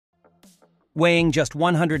Weighing just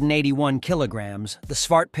 181 kilograms, the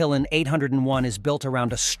Svartpilen 801 is built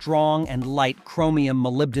around a strong and light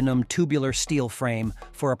chromium-molybdenum tubular steel frame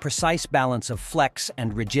for a precise balance of flex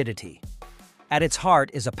and rigidity. At its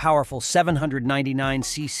heart is a powerful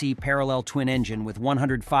 799cc parallel twin engine with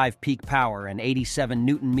 105 peak power and 87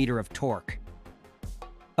 Newton-meter of torque.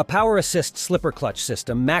 A power assist slipper clutch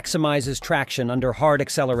system maximizes traction under hard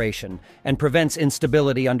acceleration and prevents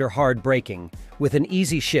instability under hard braking, with an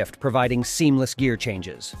easy shift providing seamless gear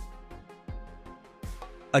changes.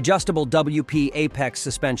 Adjustable WP Apex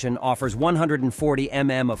suspension offers 140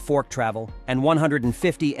 mm of fork travel and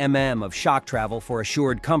 150 mm of shock travel for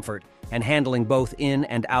assured comfort and handling both in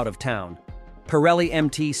and out of town. Pirelli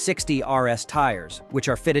MT60 RS tires, which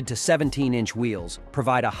are fitted to 17-inch wheels,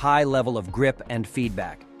 provide a high level of grip and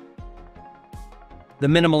feedback. The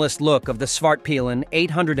minimalist look of the Svartpilen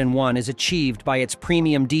 801 is achieved by its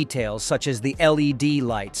premium details such as the LED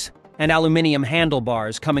lights and aluminum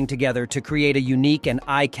handlebars coming together to create a unique and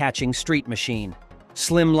eye-catching street machine.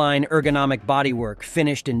 Slimline ergonomic bodywork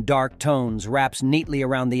finished in dark tones wraps neatly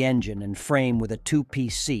around the engine and frame with a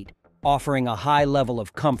two-piece seat, offering a high level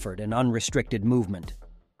of comfort and unrestricted movement.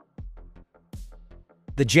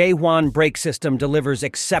 The J1 brake system delivers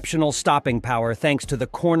exceptional stopping power thanks to the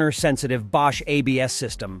corner-sensitive Bosch ABS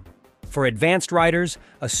system. For advanced riders,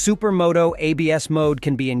 a Supermoto ABS mode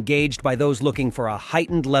can be engaged by those looking for a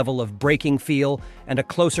heightened level of braking feel and a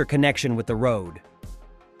closer connection with the road.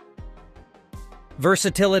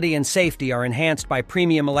 Versatility and safety are enhanced by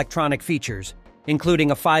premium electronic features,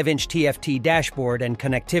 including a 5-inch TFT dashboard and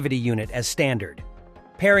connectivity unit as standard.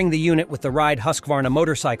 Pairing the unit with the Ride Husqvarna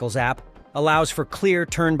Motorcycles app allows for clear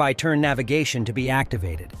turn-by-turn navigation to be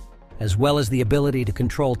activated, as well as the ability to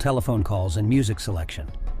control telephone calls and music selection.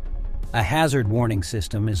 A hazard warning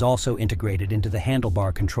system is also integrated into the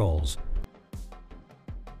handlebar controls.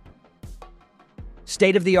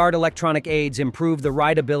 State-of-the-art electronic aids improve the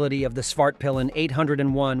rideability of the Svartpilen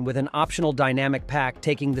 801 with an optional dynamic pack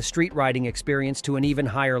taking the street riding experience to an even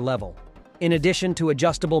higher level. In addition to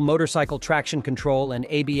adjustable motorcycle traction control and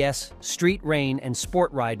ABS, street rain and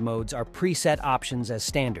sport ride modes are preset options as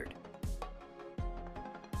standard.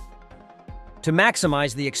 To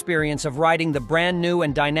maximize the experience of riding the brand new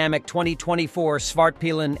and dynamic 2024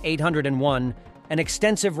 Svartpilen 801, an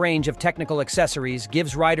extensive range of technical accessories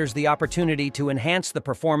gives riders the opportunity to enhance the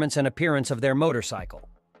performance and appearance of their motorcycle.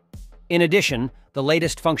 In addition, the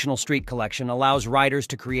latest functional street collection allows riders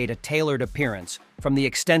to create a tailored appearance from the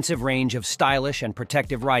extensive range of stylish and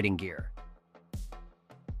protective riding gear.